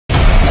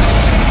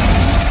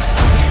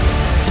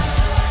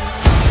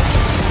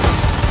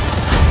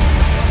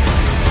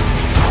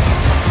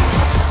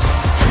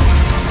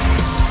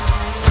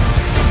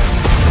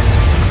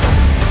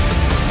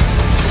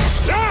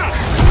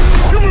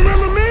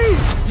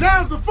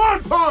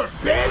apart,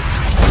 bitch!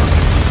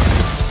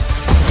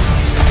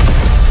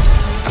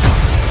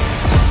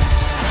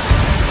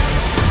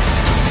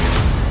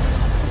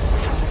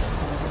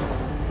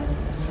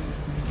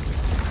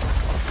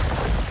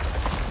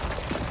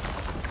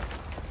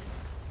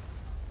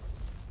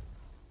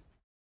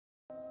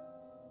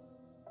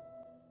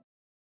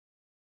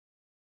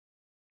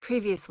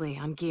 Previously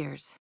on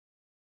Gears.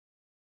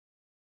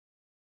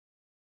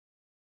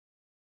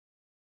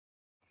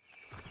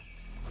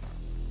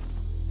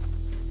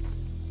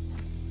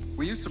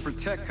 We used to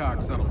protect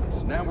cog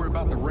settlements. Now we're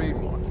about to raid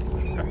one.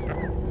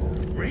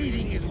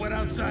 Raiding is what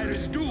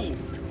outsiders do.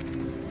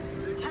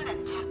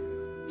 Lieutenant,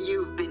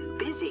 you've been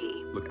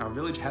busy. Look, our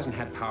village hasn't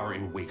had power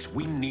in weeks.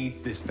 We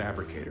need this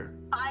fabricator.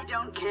 I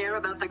don't care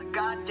about the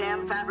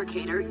goddamn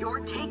fabricator. You're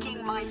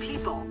taking my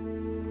people.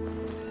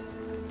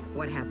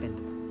 What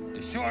happened?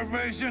 The short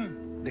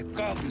version, the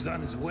cog is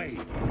on his way.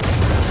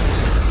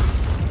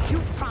 You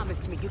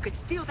promised me you could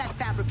steal that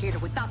fabricator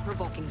without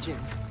provoking Jin.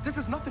 This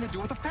has nothing to do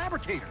with the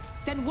fabricator.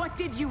 Then what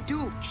did you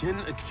do? Jin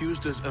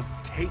accused us of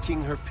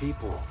taking her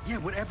people. Yeah,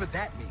 whatever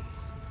that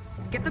means.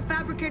 Get the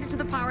fabricator to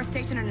the power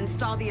station and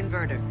install the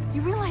inverter.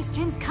 You realize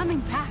Jin's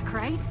coming back,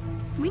 right?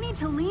 We need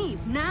to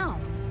leave, now.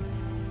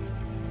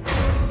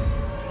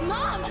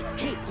 Mom!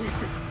 Hey,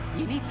 listen.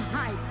 You need to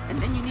hide, and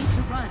then you need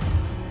to run.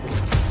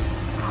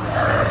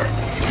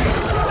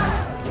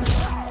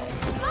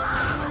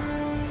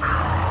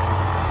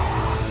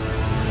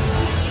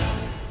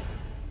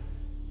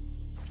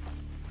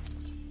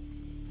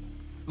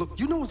 Look,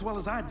 you know as well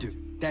as I do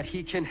that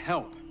he can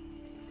help.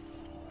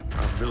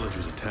 Our village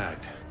was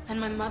attacked. And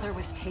my mother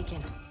was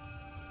taken.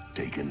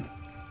 Taken?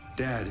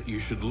 Dad, you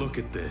should look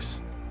at this.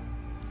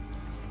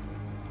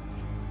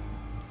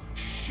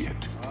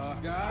 Shit.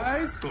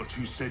 Guys? Thought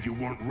you said you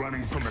weren't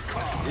running from the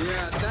cog.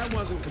 Yeah, that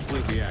wasn't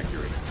completely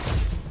accurate.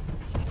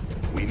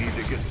 We need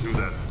to get through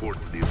that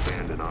fort to the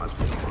abandoned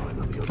Osmond mine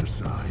on the other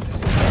side.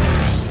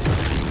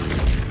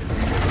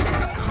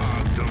 The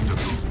cog dumped a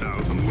few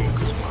thousand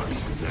locust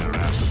bodies in there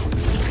after the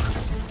war.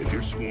 If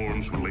your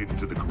swarm's related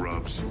to the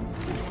grubs,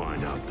 we'll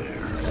find out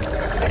there.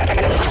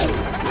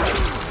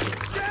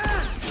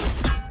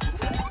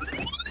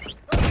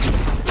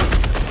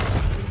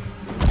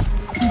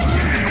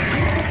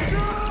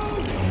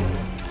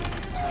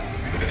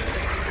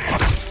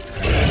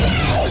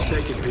 We're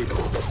taking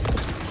people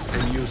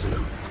and using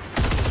them.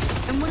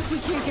 And what if we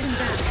can't get him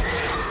back?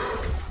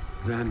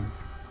 Then,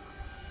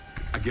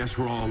 I guess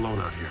we're all alone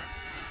out here.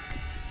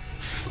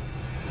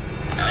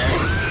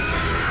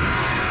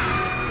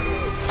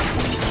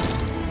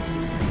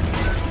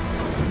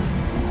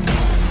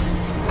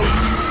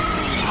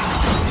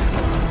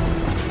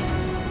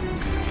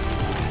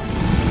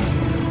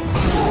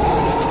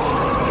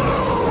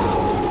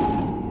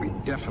 We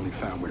definitely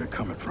found where they're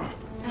coming from.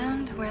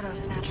 And where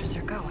those snatchers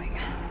are going.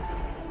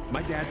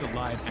 My dad's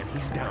alive and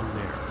he's down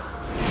there.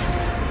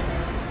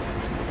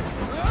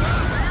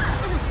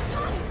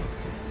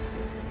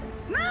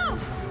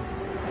 Move!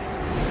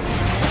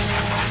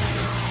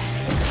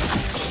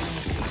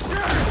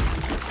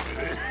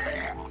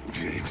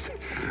 James,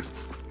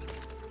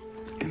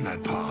 in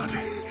that pod,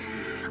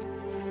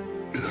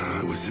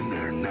 I was in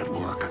their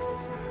network.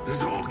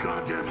 This whole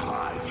goddamn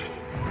hive.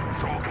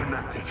 It's all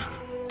connected.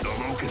 The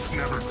locusts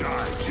never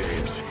died,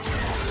 James.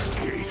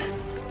 Kate,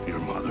 your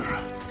mother,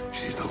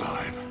 she's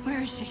alive.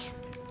 Where is she?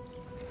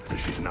 And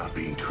she's not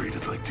being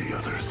treated like the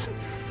others.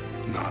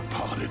 Not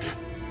potted.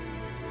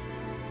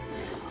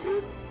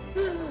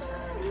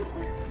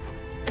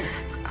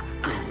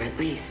 I'm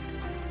released.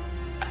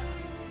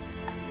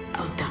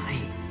 I'll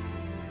die.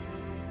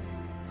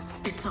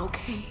 It's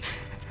okay.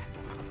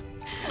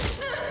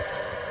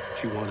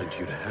 She wanted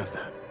you to have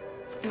that.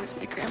 It was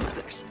my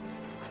grandmother's.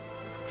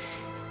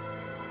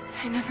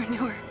 I never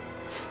knew her.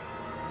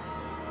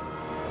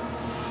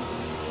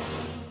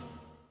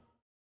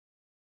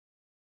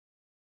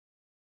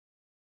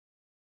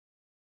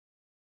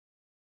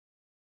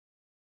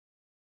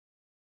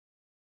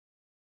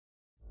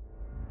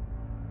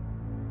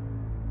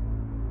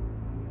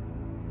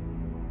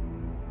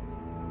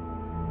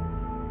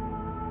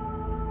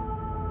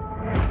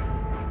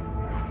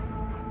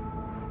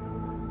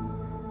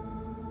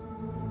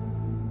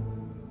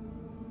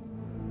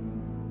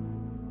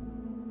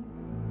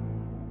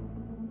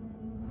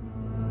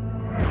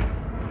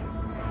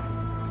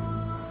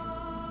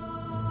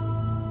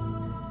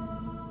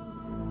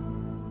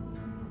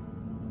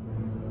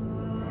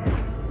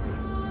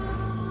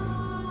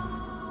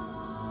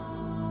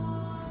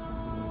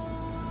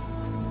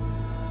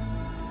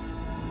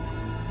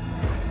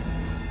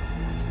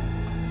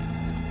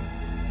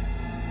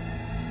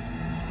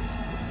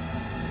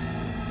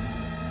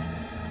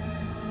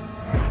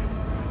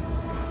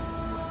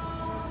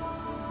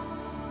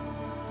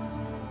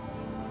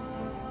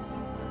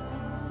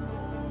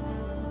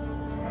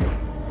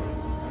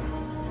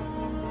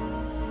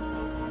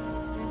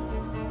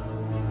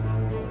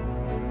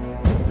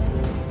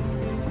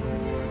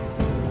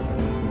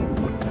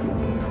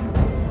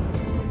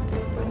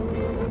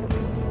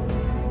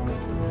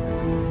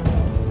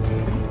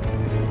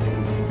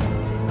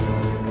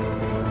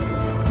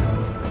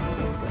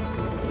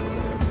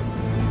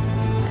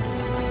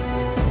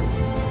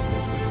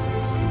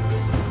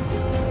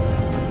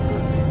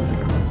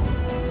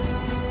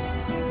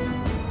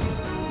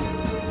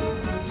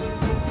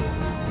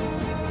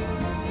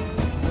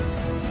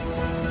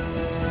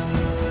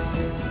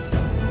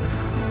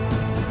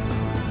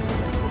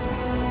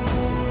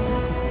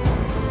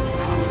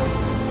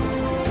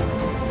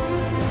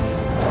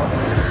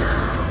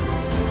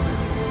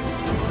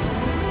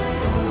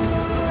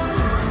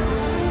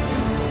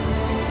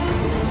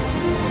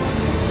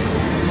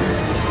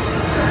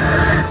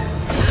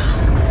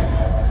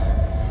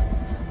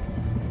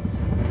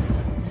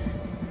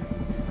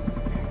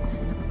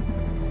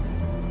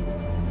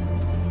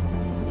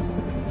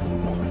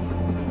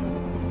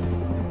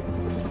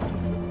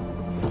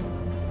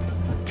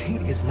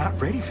 is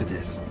not ready for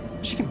this.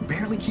 She can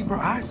barely keep her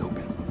eyes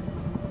open.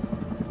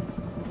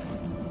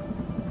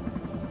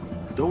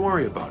 Don't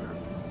worry about her.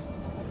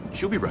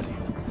 She'll be ready.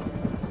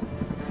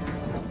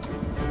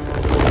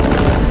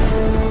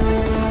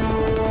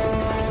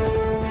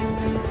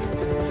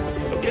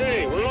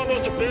 Okay, we're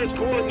almost at base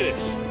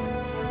coordinates.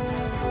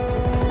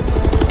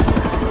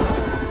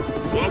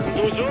 Welcome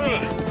to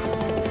Azura.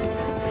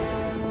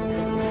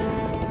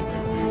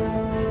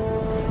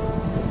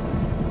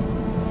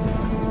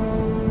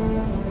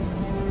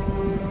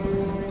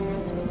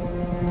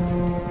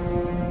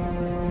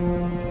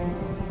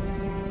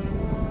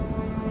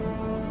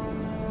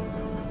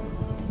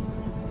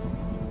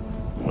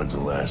 When's the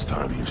last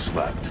time you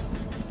slept?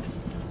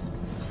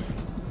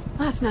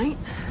 Last night.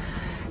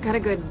 Got a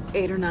good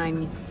 8 or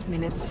 9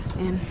 minutes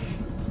in.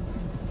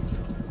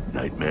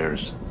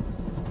 Nightmares?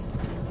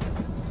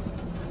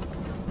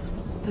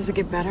 Does it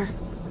get better?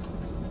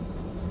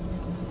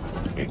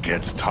 It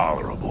gets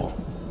tolerable.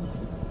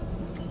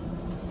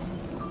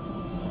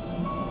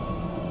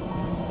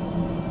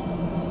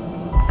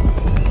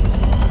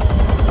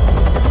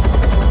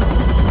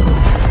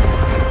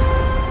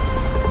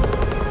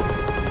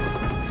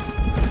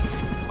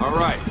 All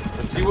right,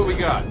 let's see what we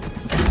got.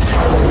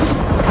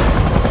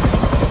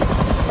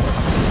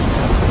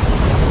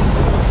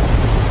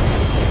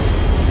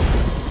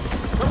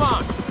 Come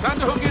on, time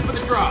to hook in for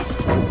the drop.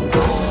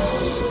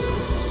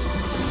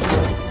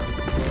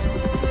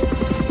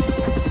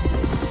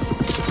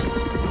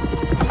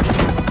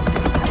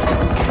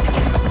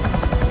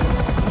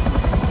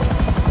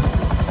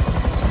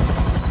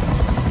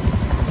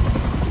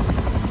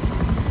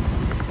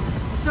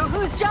 So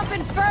who's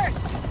jumping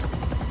first?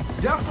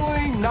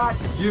 Definitely not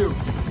you.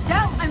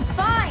 Del, I'm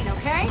fine,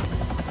 okay?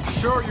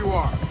 Sure you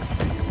are.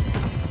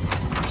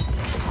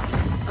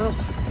 Oh,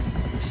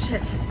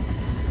 shit.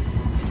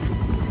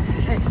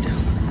 Thanks, Del.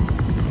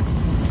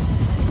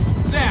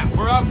 Sam,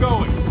 we're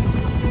outgoing.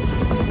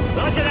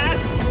 Roger that.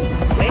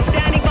 We're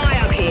standing by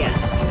up here.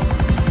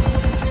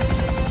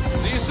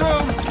 See you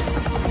soon.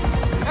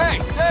 Hey,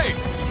 Dave,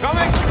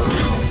 coming?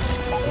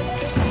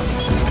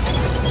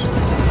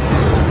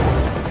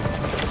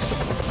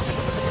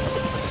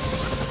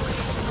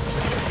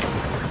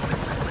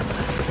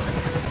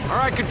 All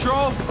right,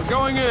 Control, we're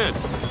going in.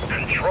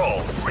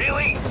 Control?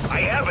 Really?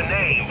 I have a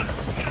name.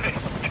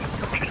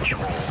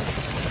 Control.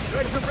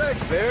 Regs are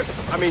regs, Bear.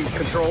 I mean,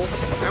 Control.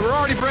 And we're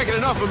already breaking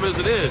enough of them as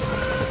it is.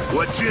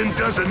 What Jin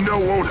doesn't know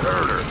won't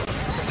hurt her.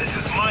 This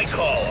is my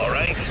call, all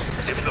right?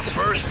 If the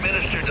First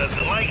Minister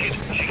doesn't like it,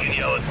 she can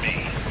yell at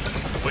me.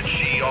 Which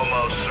she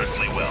almost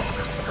certainly will.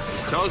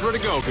 Just tell us where to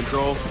go,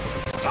 Control.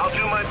 I'll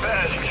do my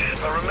best,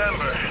 but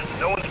remember,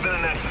 no one's been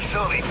in that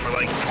facility for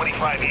like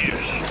 25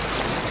 years.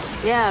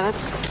 Yeah,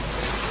 that's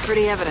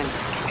pretty evident.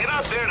 You're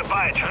not there to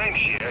buy a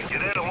timeshare. You're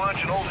there to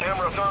launch an old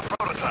Hammer-a-thon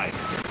prototype.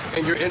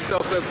 And your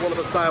intel says one of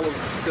the silos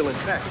is still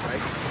intact, right?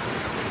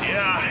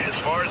 Yeah, as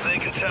far as they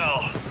can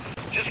tell.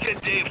 Just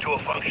get Dave to a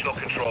functional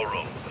control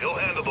room. He'll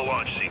handle the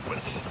launch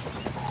sequence.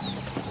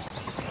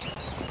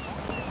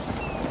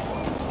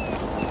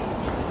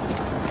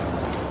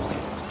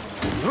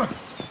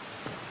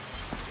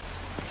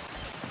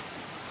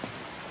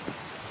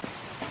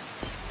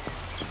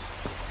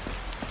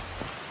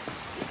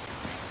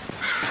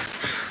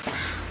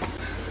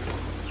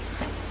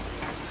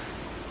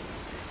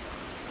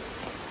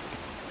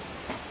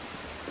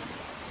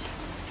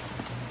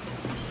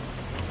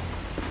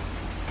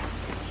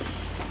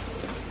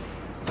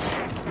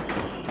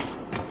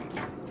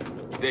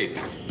 Dave,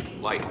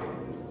 light.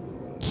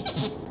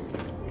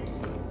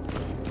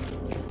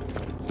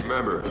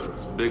 Remember,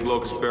 big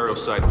locust burial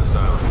site in this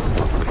island.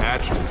 If it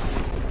hatched,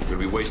 it's gonna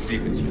be waist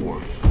deep in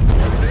swarm.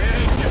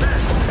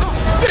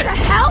 What the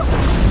hell?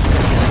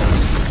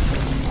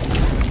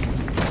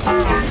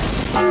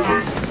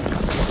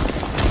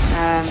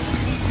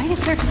 How do you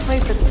search a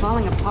place that's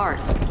falling apart?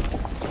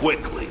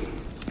 Quickly.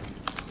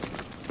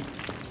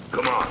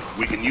 Come on,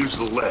 we can use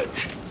the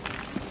ledge.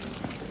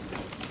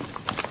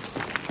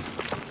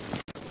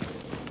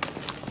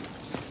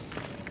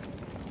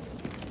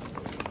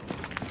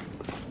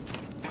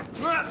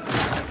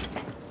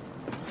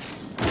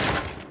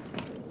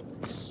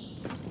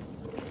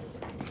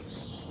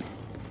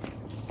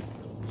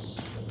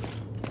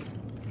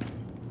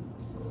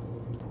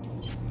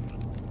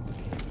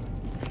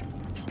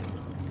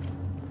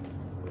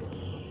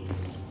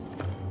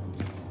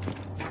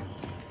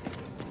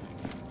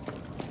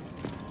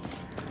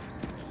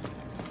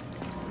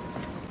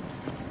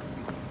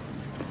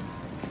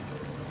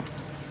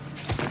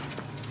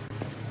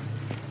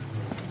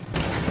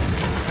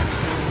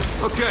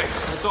 Okay,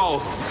 that's all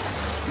of them.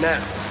 Now,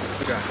 let's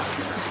figure out how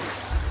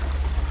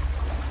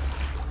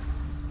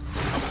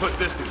to I'll put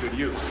this to good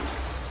use.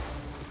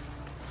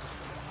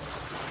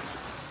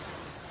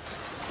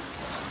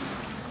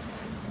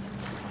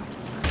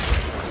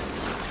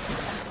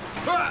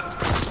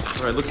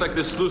 All right, looks like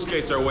this sluice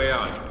gate's our way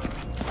out.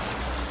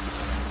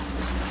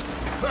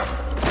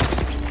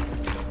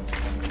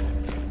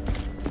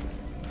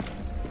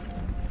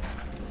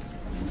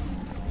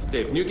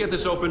 Dave, can you get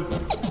this open?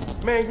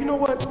 Man, you know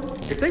what?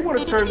 If they want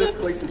to turn this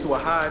place into a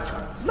hive,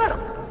 let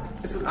them.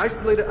 It's an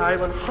isolated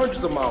island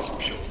hundreds of miles from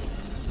shore.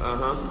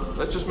 Uh-huh.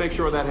 Let's just make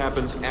sure that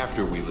happens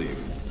after we leave.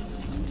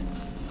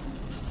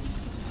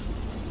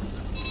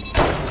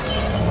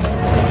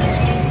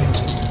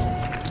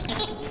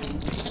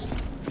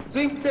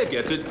 See? Dave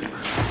gets it.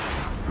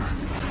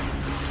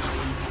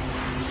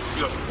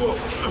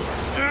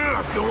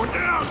 Going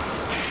down!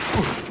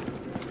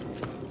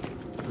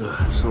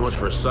 So much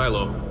for a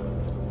silo.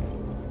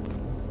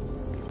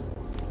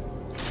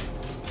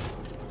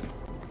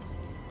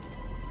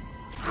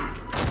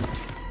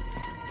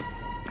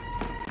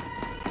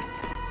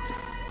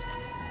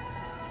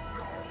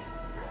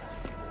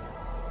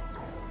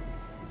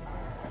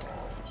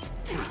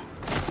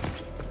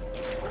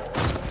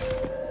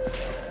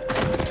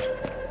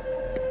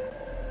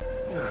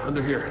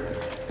 Under here.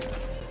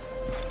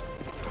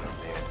 Oh,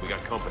 man, we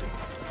got company.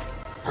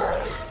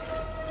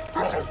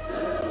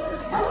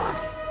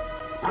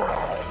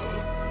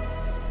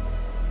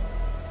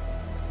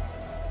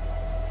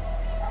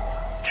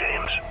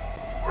 James,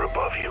 we're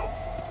above you.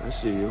 I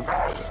see you.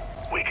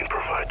 We can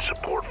provide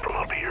support from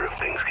up here if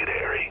things get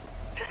hairy.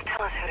 Just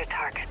tell us who to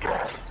target.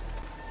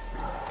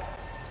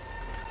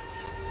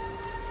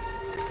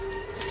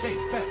 Hey,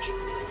 fetch.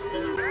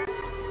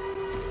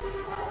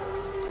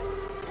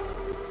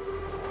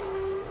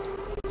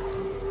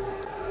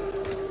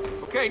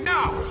 Okay,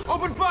 now!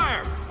 Open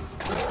fire!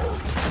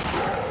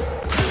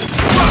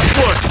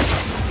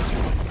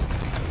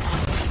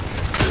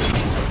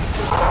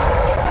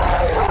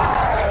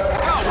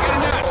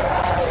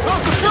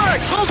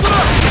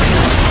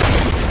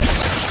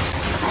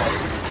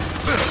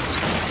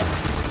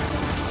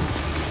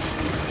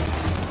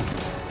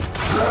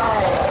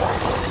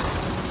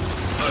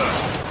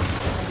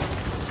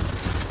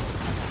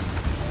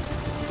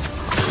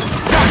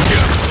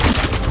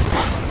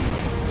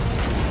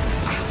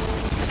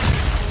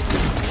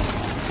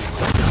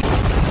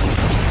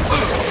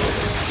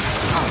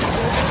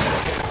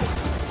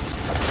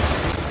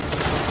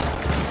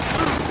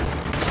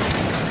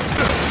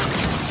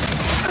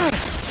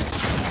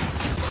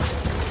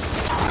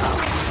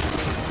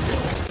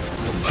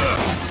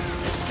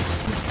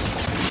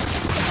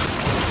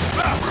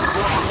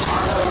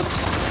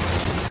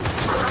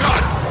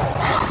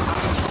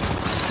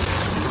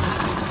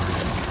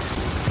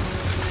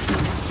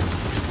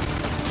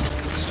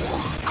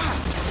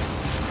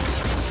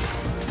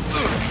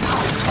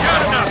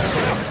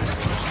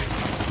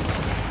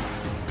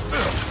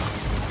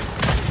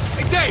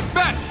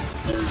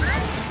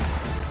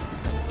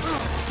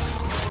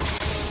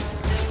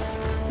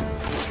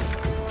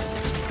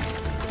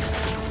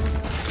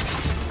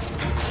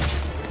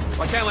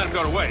 I can't let him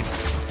go to waste.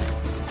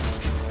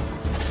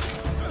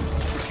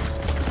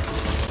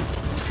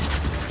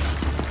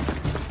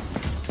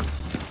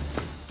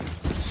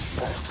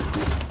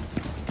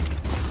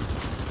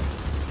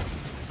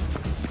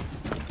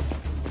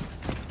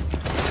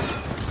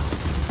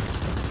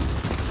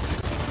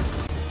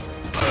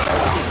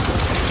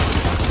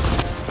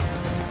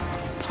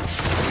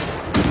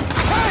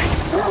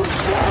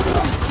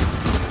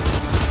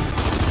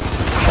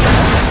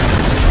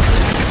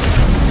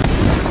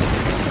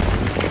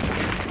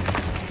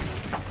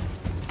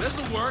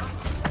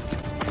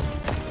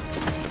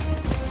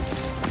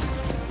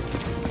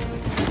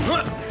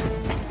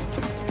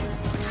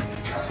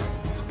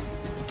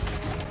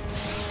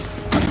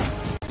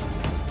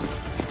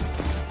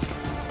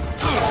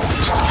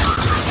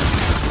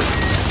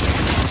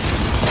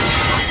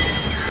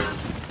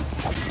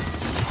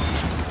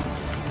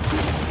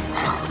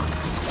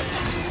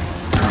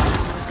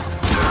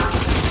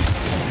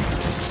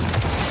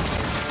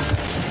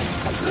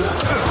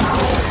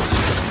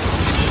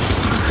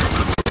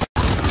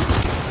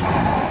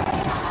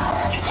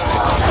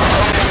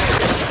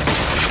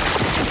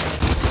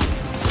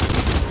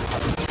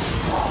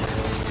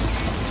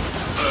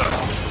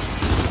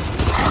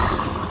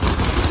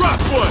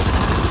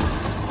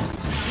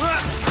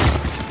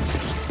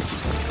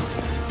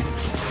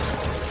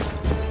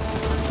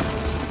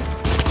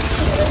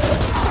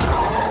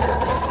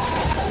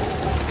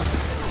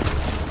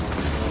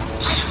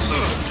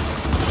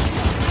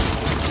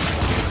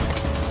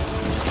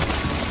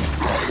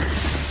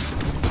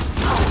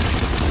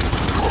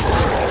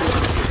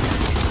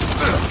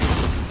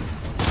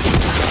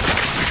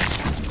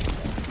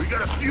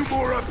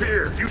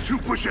 You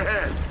push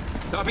ahead.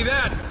 Copy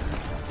that.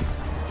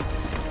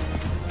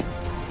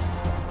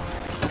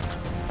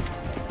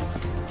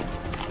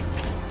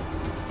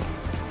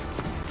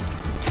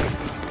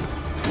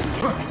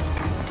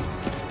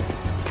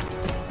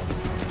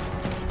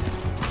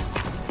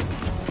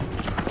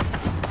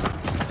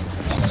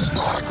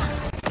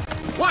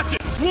 Watch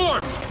it!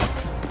 Swarm!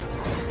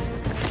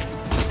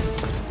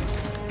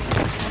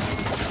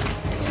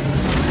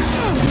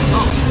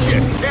 Oh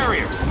shit!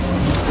 Carrier!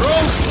 Bro,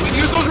 we can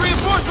use those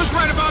reinforcements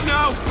right about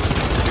now!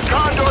 The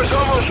Condor's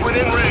almost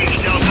within range,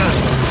 Delta.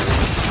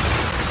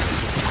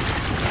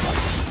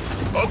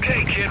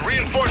 Okay, kid,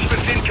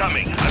 reinforcements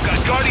incoming. I've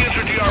got Guardians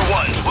or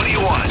DR1s. What do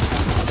you want?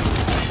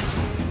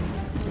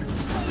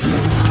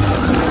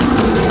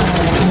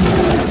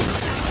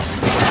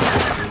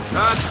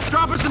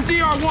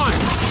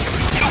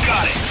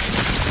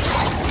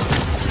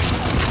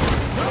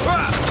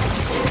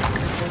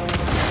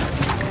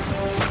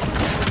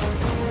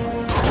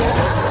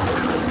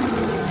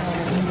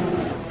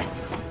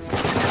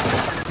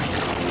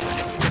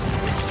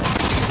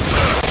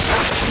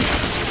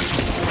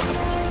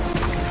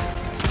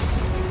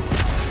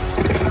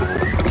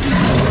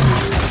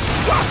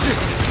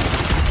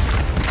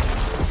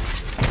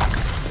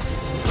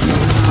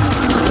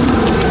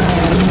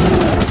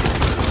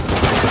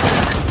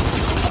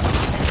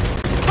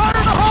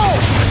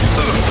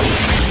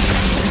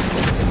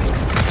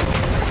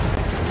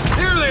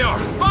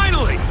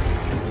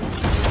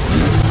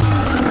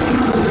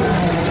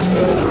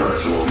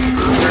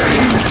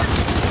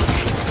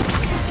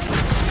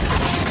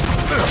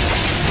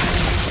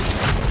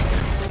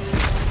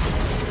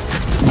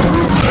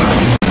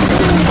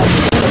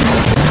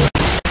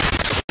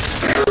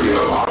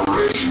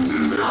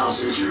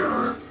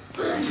 secure.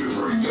 Thank you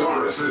for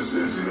your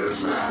assistance in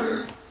this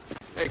matter.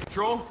 Hey,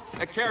 Control,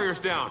 that carrier's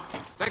down.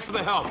 Thanks for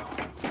the help.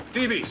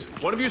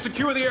 DBs, one of you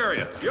secure the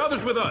area. The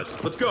other's with us.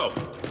 Let's go.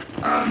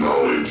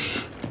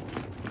 Acknowledged.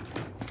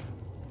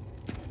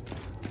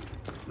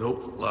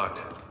 Nope,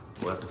 locked.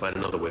 We'll have to find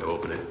another way to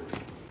open it.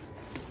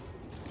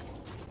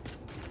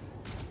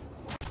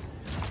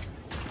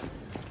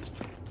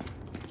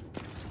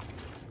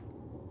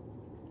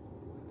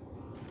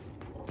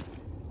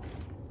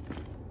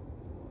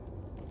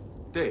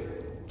 Dave,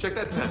 check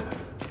that pen.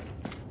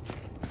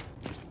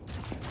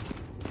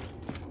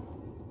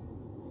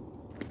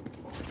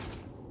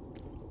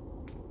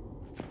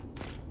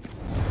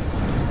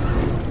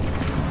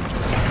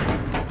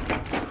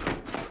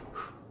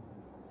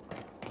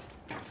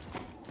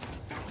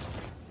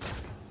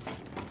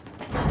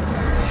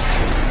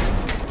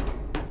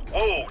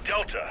 Whoa,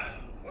 Delta.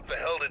 What the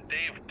hell did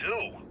Dave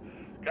do?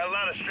 Got a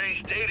lot of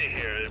strange data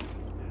here.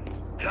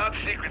 Top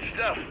secret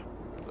stuff.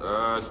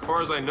 As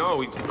far as I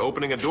know, he's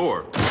opening a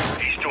door.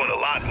 He's doing a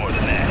lot more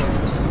than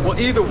that. Well,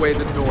 either way,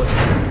 the door's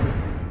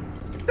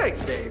open.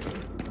 Thanks, Dave.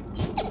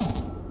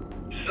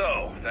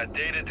 So, that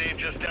data Dave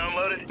just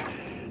downloaded?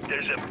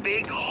 There's a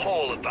big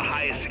hole at the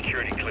highest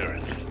security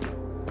clearance.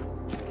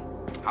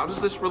 How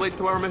does this relate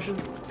to our mission?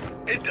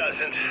 It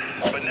doesn't,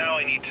 but now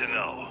I need to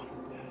know.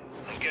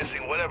 I'm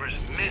guessing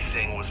whatever's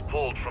missing was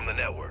pulled from the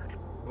network.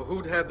 Well,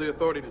 who'd have the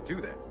authority to do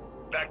that?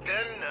 Back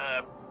then,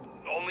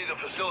 only the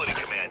facility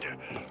commander.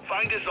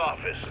 Find his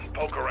office and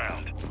poke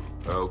around.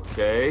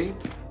 Okay.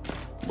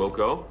 We'll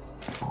go.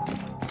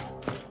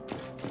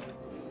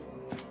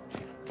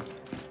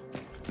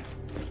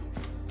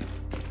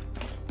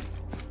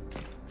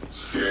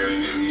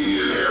 Scanning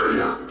immediate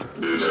area.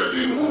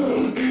 Detecting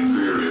old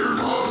inferior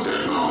cog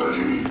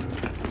technology.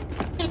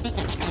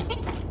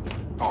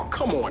 Oh,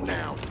 come on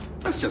now.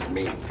 That's just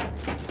me.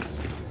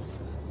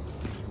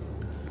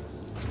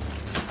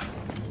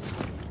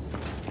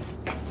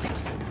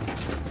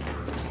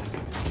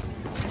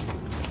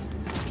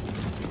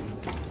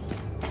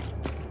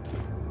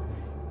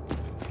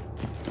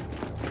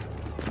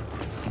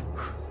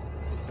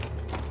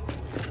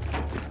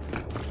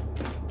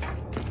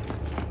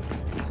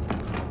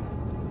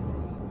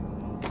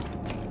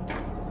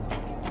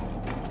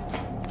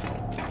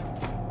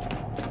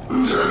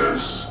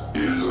 Lieutenants,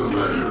 it is a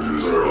pleasure to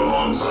serve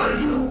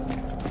alongside you.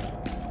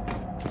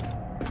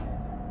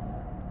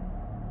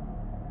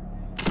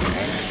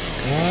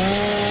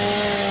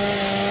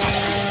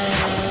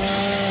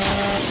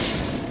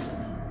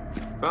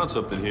 Found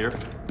something here.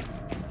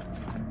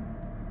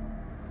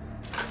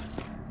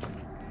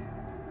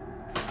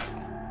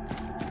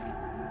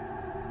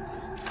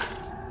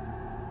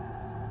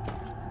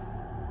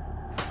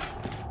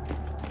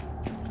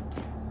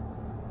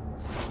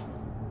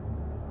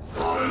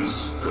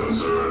 Comments,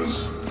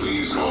 concerns,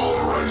 please call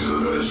right to the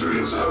Ministry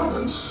of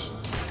Settlements.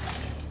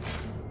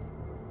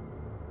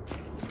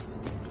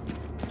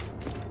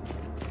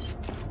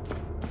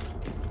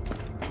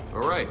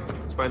 All right,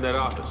 let's find that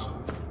office.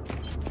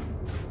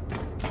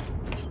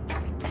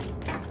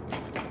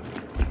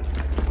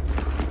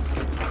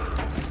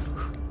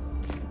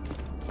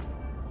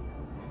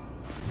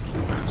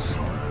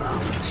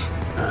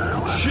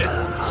 Shit!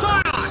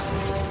 Scion!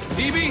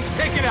 DB,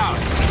 take it out!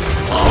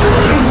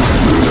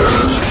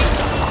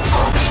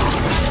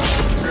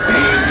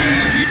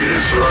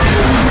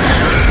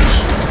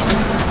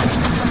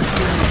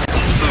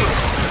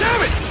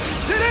 Damn it!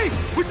 Diddy!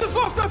 We just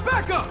lost our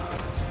backup!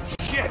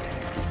 Shit!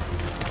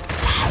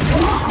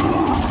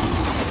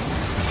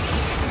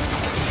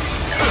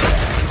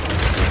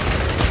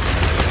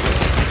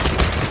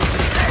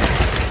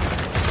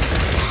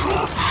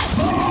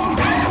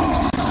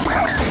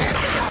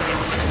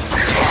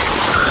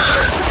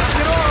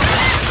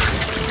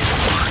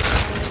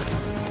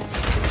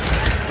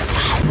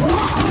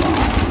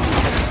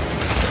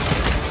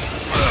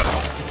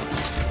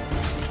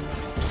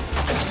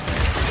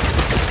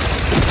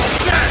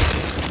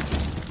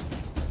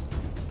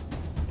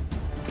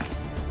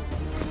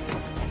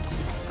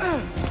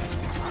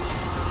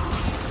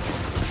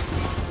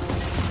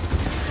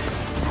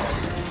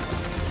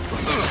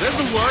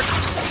 This'll work.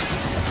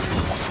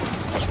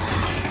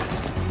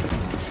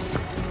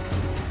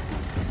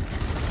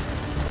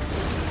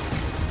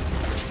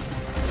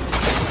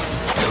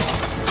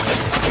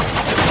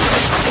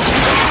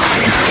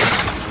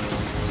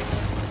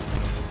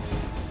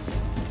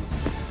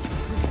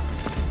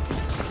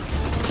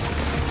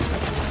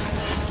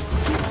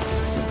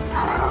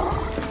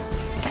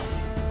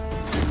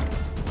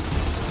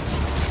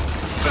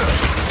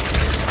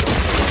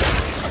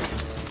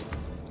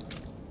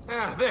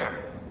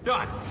 There.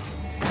 Done.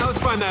 Now let's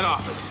find that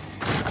office.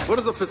 What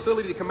does a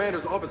facility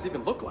commander's office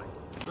even look like?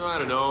 I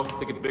don't know.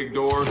 Think a big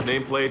door,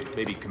 nameplate,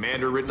 maybe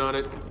commander written on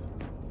it.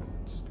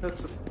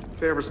 That's a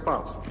fair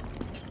response.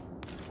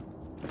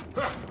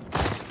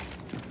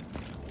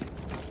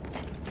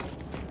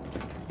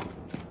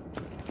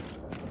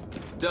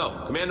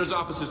 Del, commander's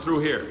office is through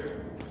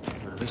here.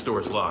 This door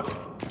is locked.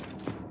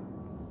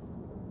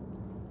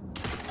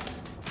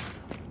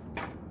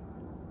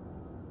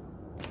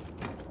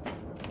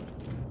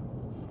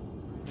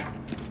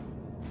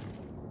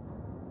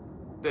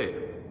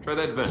 Dave, try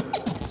that vent.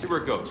 See where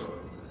it goes.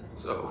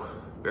 So,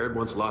 Baird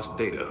once lost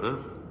data, huh?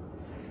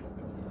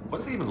 What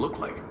does it even look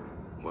like?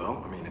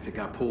 Well, I mean, if it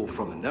got pulled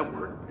from the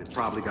network, it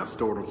probably got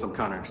stored on some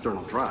kind of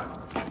external drive.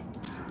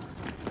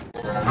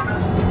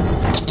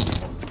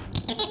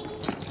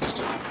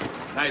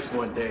 Nice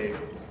one, Dave.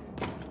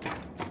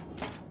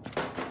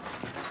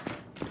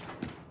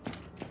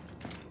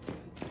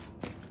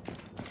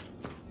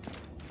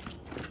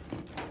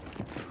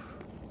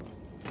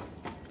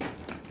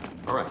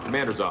 All right,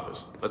 Commander's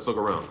office. Let's look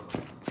around.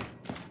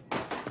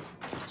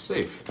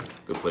 Safe.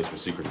 Good place for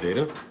secret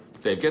data.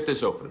 Dave, get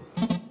this open.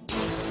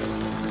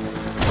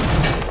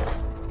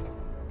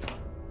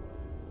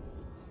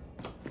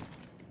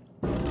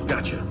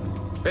 Gotcha.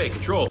 Hey,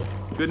 Control.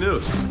 Good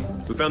news.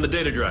 We found the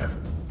data drive.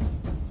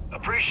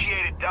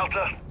 Appreciate it,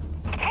 Delta.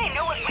 Hey,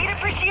 know what we'd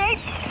appreciate?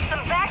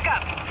 Some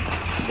backup.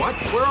 What?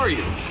 Where are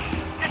you?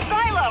 The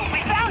silo!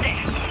 We found it!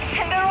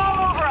 And they're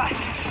all over us!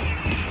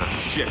 Oh,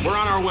 shit. We're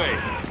on our way.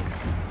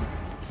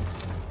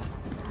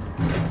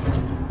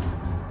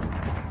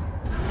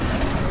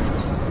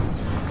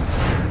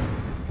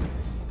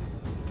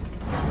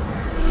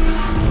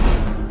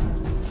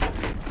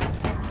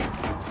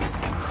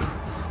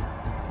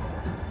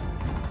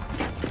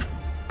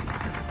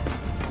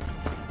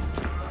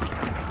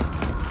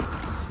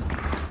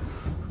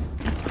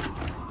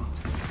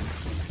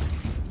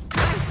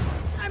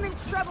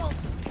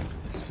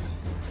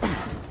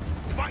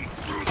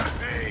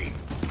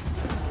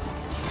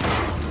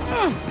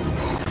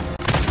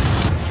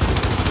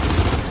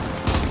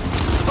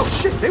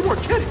 They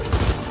weren't kidding.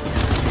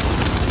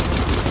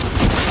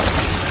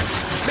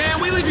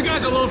 Man, we leave you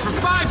guys alone for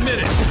 5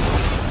 minutes.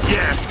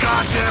 Yeah, it's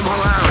goddamn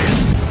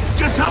hilarious.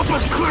 Just help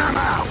us clear them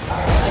out.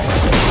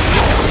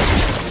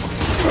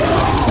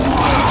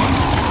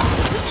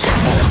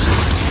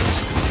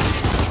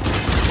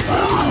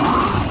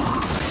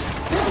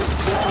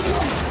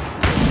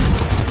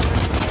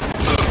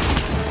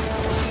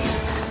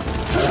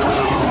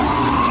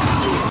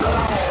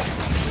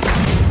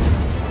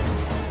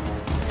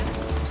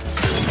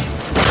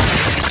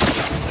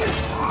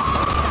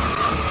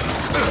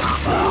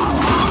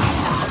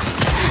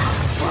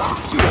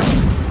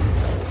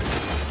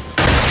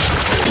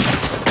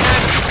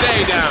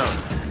 Down.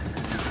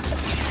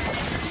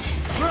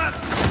 Got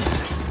it.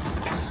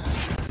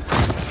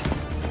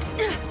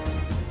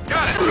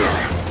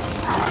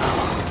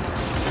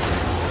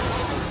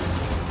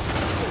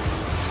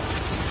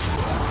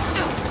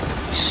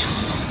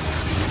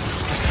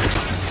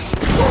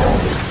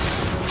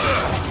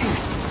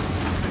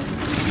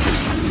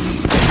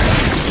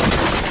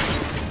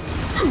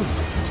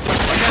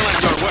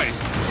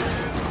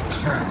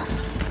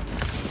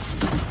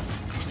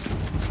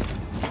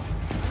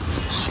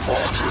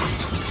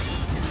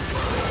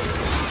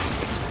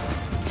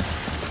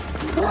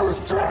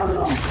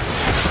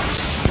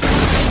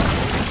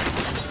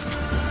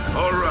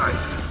 All right.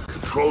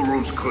 Control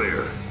room's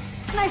clear.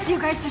 Nice of you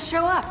guys to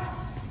show up.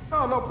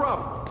 Oh, no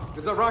problem.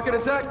 Is that rocket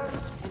intact?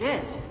 It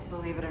is,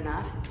 believe it or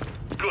not.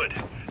 Good.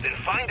 Then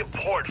find a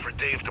port for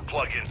Dave to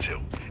plug into.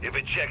 If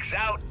it checks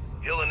out,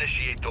 he'll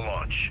initiate the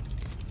launch.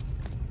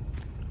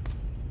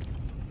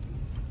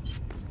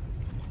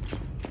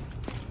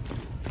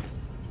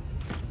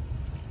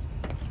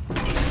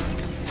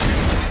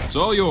 It's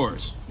all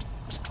yours.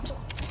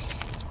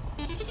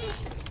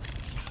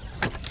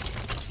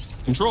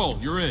 Control,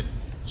 you're in.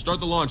 Start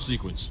the launch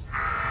sequence.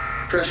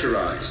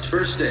 Pressurized.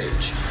 First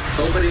stage.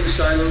 Opening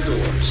silo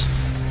doors.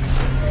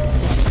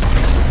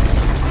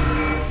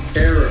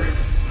 Error.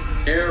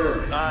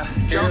 Error.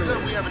 Delta,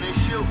 we have an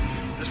issue.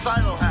 The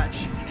silo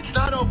hatch. It's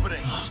not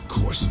opening. Of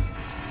course.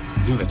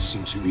 I knew that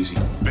seemed too easy.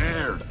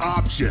 Baird,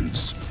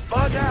 options.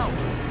 Bug out.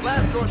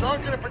 Blast doors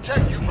aren't going to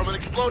protect you from an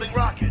exploding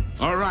rocket.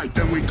 All right,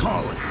 then we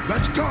call it.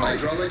 Let's go.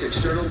 Hydraulic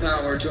external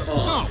power to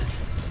on. No!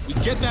 We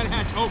get that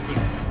hatch open.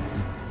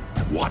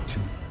 What?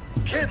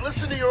 Kid,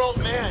 listen to your old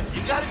man.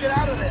 You gotta get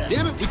out of there.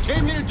 Damn it, we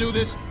came here to do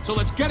this, so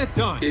let's get it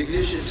done.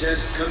 Ignition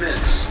test commence.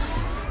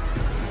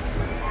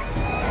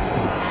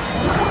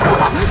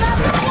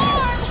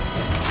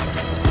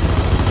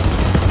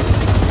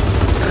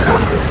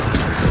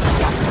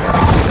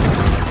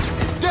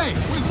 Dave,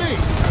 with me.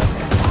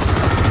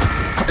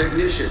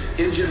 Ignition,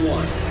 engine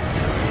 1.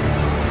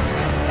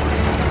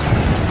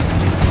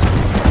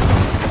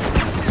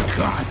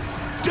 God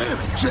damn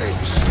it,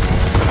 James.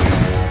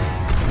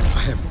 I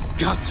have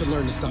got to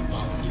learn to stop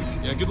following you.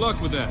 Yeah, good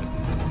luck with that.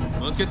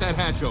 Let's get that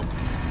hatch open.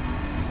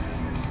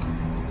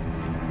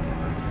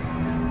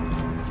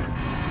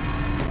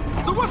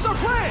 So what's our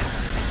plan?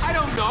 I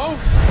don't know.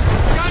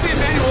 Gotta be a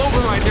manual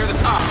override near the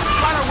top.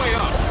 Find our way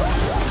up.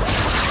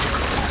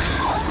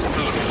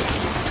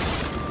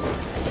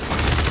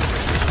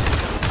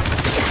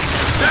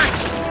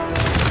 Thanks!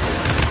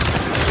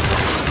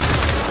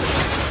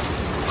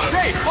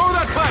 Hey, lower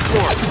that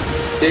platform!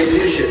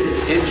 Ignition,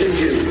 engine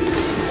 2.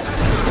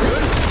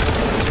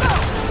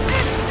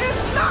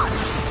 It's not!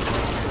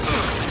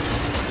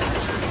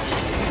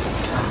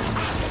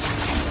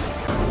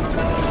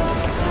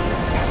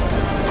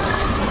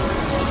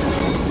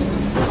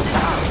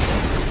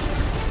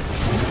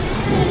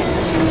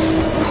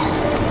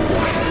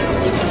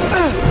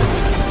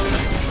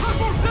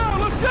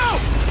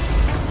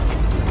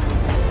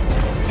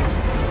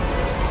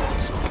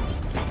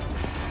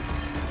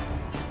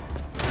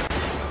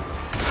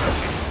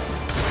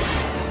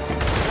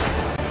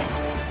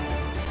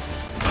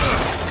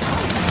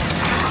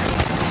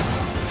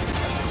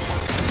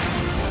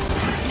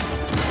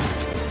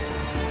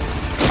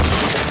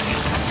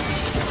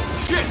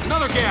 Shit,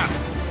 another gap!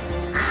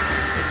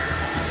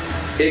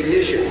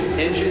 Ignition,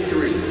 engine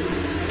 3.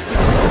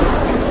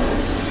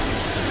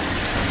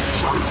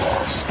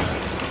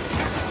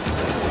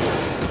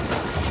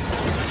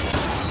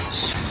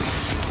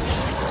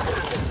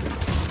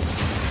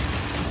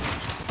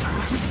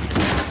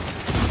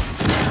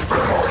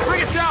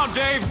 Bring it down,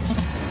 Dave!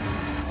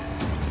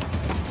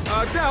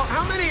 Del,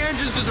 how many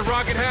engines does a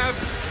rocket have?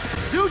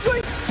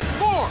 Usually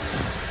 4!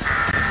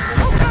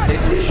 Okay!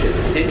 Ignition,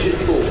 engine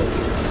 4.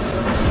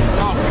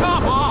 Oh,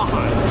 come on!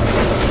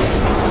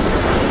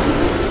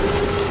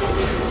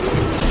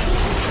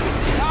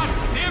 God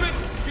damn it!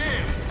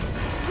 Jam!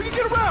 We can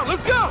get around!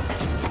 Let's go!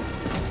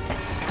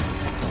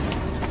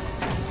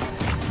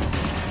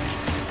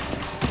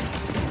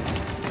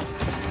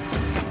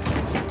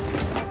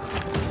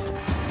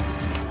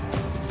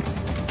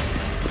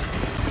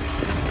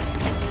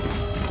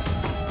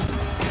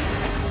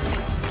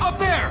 Up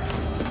there!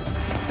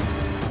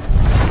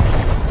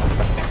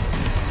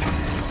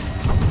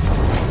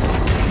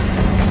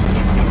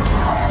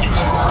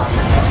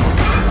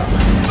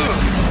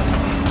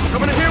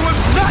 Coming in here was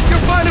not your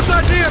finest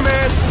idea,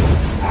 man!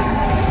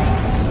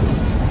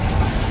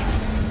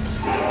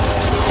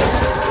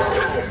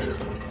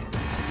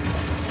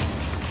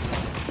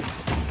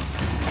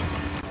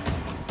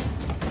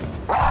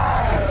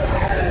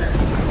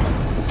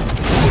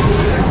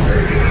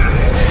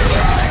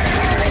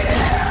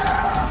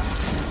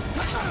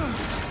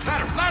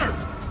 Ladder! Ladder!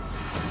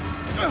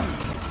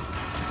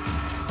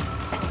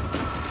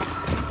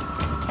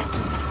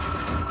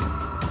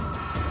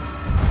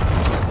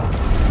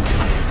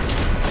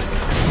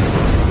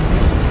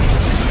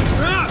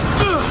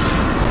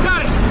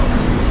 Got it!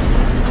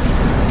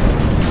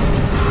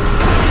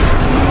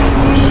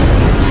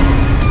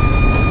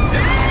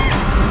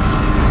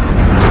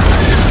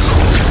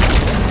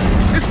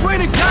 It's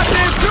raining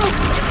goddamn soup!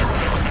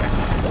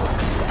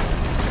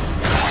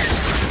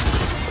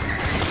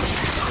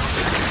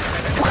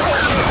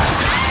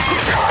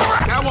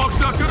 Catwalk's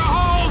not gonna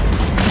hold! In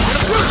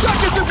a few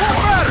seconds, it won't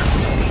matter!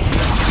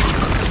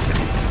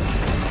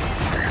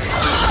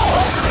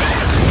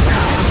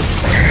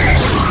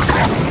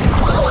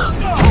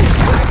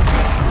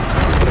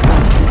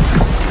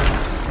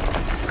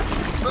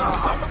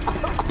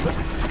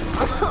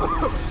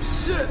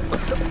 Shit!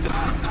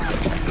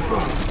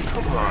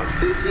 Come on.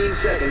 15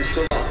 seconds to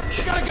launch.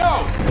 You gotta go!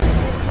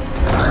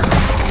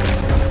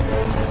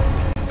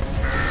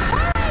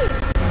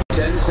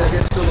 10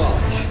 seconds to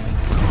launch.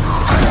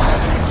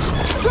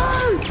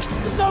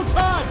 There's no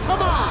time!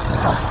 Come on!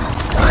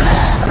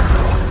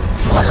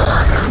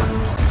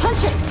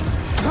 Punch it!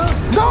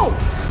 No!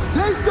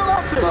 Dave's still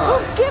out there! Who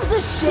gives a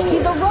shit?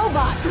 He's a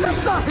robot.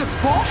 That's not his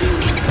fault!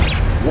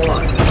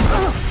 1.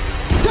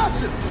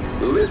 Gotcha!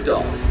 Lift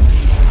off.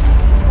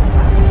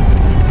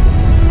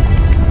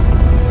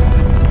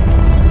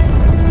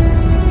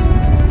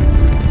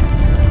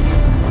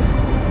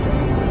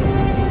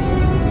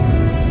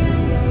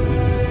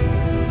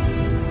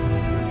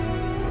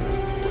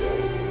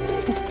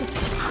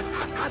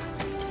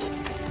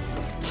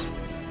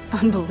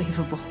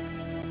 Unbelievable.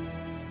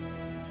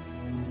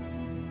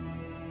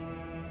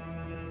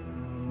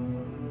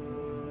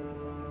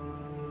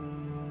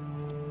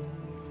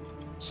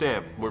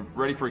 Sam, we're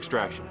ready for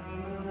extraction.